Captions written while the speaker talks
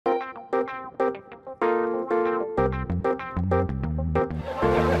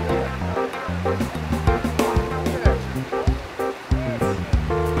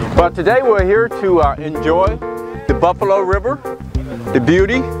Well, today we're here to enjoy the Buffalo River, the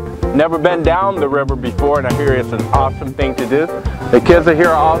beauty. Never been down the river before, and I hear it's an awesome thing to do. The kids are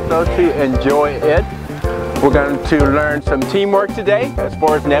here also to enjoy it. We're going to learn some teamwork today as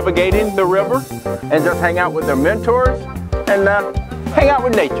far as navigating the river and just hang out with their mentors and hang out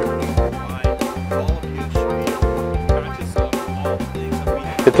with nature.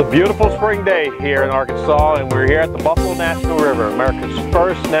 It's a beautiful spring day here in Arkansas, and we're here at the Buffalo National River, America's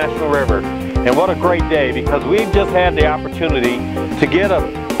first national river. And what a great day, because we've just had the opportunity to get a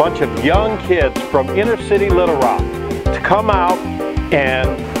bunch of young kids from inner city Little Rock to come out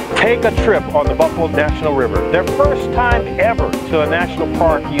and take a trip on the Buffalo National River. Their first time ever to a national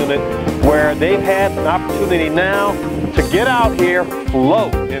park unit, where they've had an opportunity now to get out here,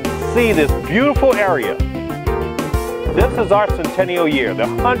 float, and see this beautiful area. This is our centennial year, the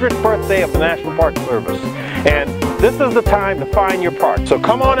 100th birthday of the National Park Service. And this is the time to find your park. So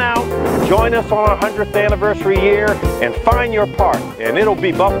come on out, join us on our 100th anniversary year, and find your park. And it'll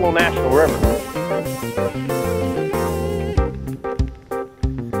be Buffalo National River.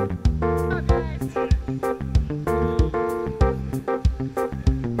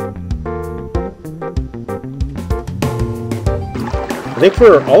 I think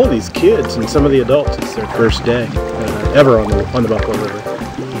for all of these kids and some of the adults, it's their first day ever on the Buffalo River.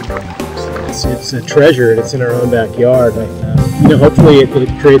 So it's a treasure, and it's in our own backyard. You know, hopefully it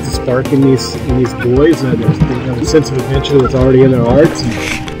creates a spark in these boys. They have a sense of adventure that's already in their hearts,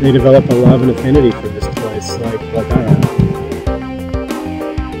 and they develop a love and affinity for this place, like I have.